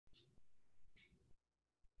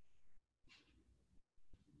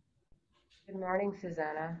Good morning,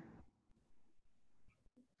 Susanna.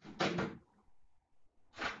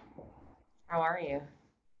 How are you?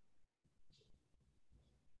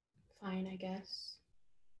 Fine, I guess.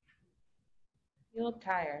 You look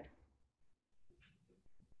tired.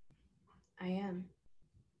 I am.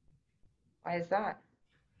 Why is that?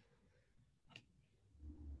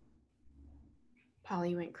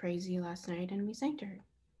 Polly went crazy last night and we thanked her.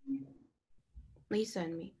 Lisa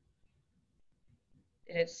and me.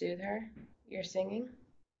 Did it soothe her? Your singing?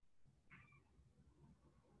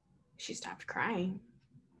 She stopped crying.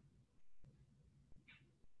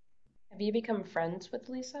 Have you become friends with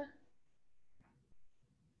Lisa?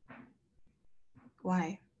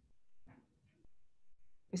 Why?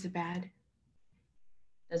 Is it bad?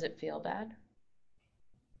 Does it feel bad?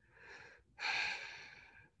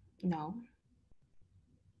 No,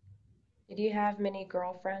 Did you have many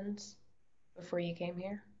girlfriends before you came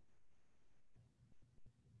here?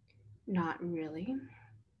 not really.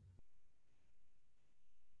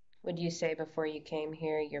 Would you say before you came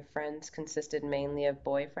here your friends consisted mainly of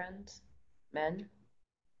boyfriends? Men?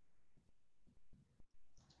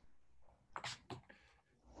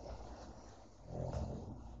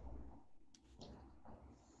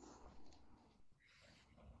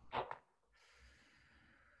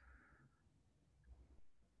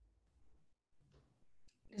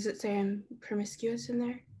 Does it say I'm promiscuous in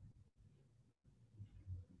there?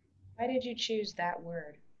 Why did you choose that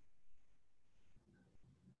word?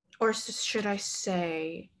 Or should I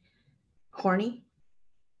say horny?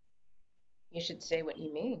 You should say what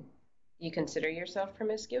you mean. Do you consider yourself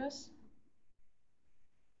promiscuous?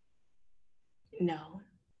 No,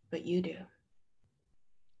 but you do.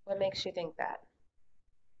 What makes you think that?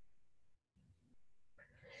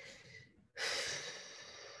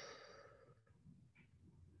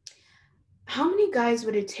 How many guys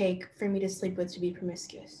would it take for me to sleep with to be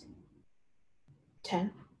promiscuous?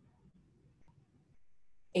 10?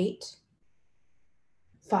 8?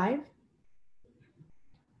 5?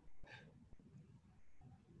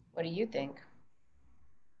 What do you think?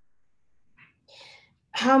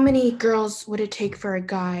 How many girls would it take for a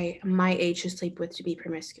guy my age to sleep with to be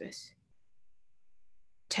promiscuous?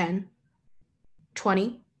 10?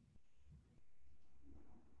 20?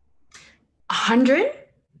 100?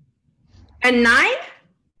 And 9?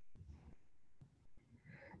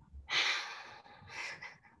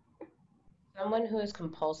 Someone who is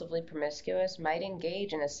compulsively promiscuous might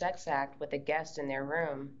engage in a sex act with a guest in their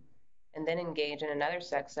room and then engage in another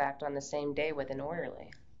sex act on the same day with an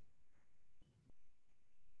orderly.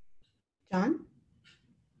 John?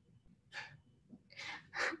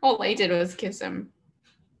 All I did was kiss him.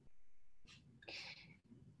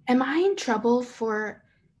 Am I in trouble for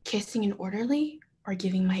kissing an orderly or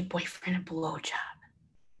giving my boyfriend a blowjob?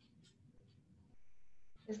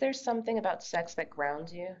 Is there something about sex that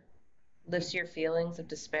grounds you, lifts your feelings of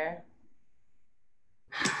despair?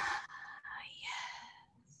 Yes.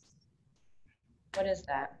 What is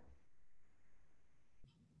that?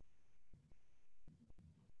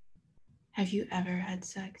 Have you ever had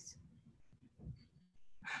sex?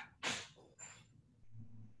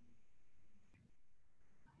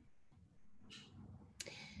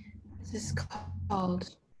 This is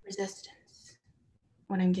called resistance,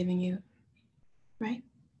 what I'm giving you, right?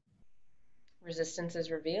 Resistance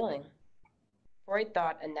is revealing. Freud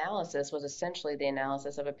thought analysis was essentially the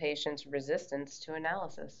analysis of a patient's resistance to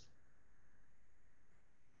analysis.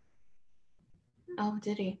 Oh,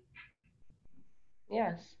 did he?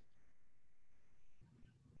 Yes.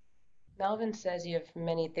 Melvin says you have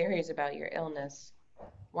many theories about your illness,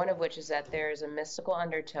 one of which is that there is a mystical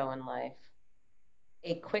undertow in life,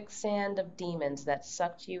 a quicksand of demons that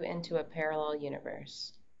sucked you into a parallel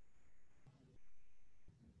universe.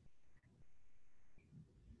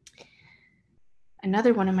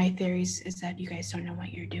 Another one of my theories is that you guys don't know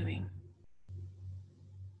what you're doing.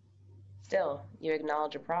 Still, you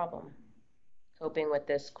acknowledge a problem, coping with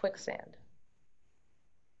this quicksand.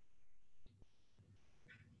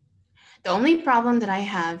 The only problem that I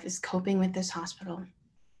have is coping with this hospital.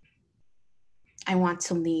 I want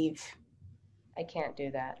to leave. I can't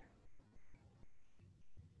do that.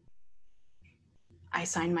 I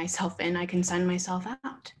sign myself in, I can sign myself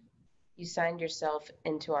out. You signed yourself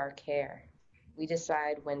into our care. We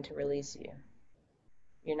decide when to release you.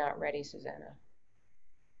 You're not ready, Susanna.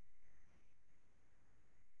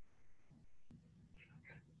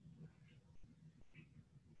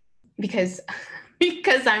 Because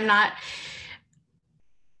because I'm not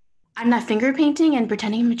finger painting and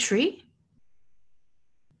pretending I'm a tree.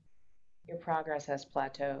 Your progress has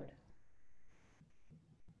plateaued.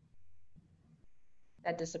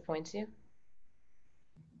 That disappoints you?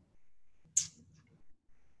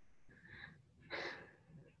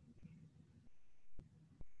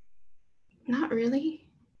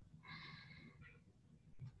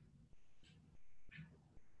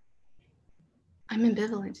 I'm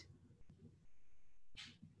ambivalent.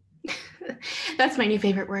 That's my new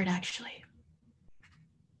favorite word, actually.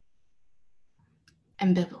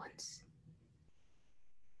 Ambivalence.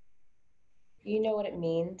 Do you know what it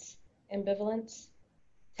means, ambivalence?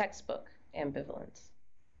 Textbook ambivalence.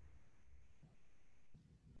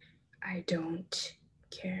 I don't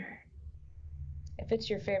care. If it's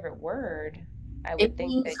your favorite word, I It would think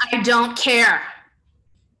means that. I don't care.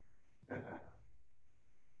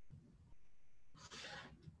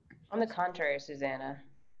 On the contrary, Susanna,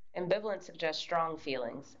 ambivalence suggests strong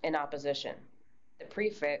feelings in opposition. The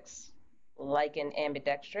prefix, like in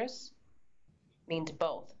ambidextrous, means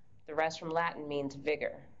both. The rest from Latin means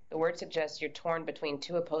vigor. The word suggests you're torn between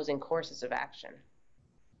two opposing courses of action.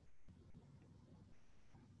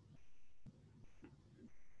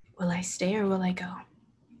 Will I stay or will I go?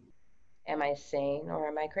 Am I sane or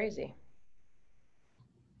am I crazy?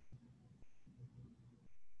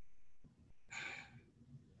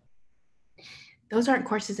 Those aren't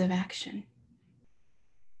courses of action.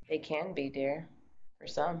 They can be, dear, for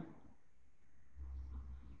some.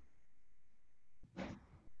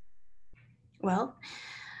 Well,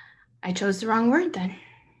 I chose the wrong word then.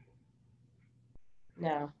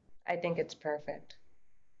 No, I think it's perfect.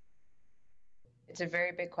 It's a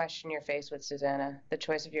very big question you're faced with, Susanna, the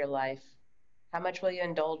choice of your life. How much will you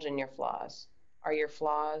indulge in your flaws? Are your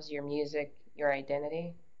flaws your music, your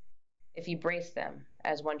identity? If you brace them,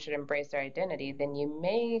 as one should embrace their identity, then you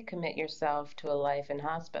may commit yourself to a life in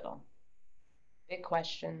hospital. Big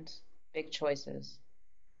questions, big choices.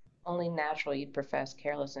 Only natural you'd profess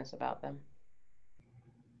carelessness about them.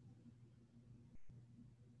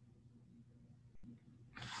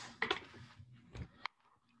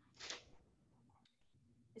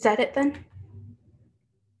 Is that it then?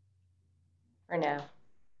 For now.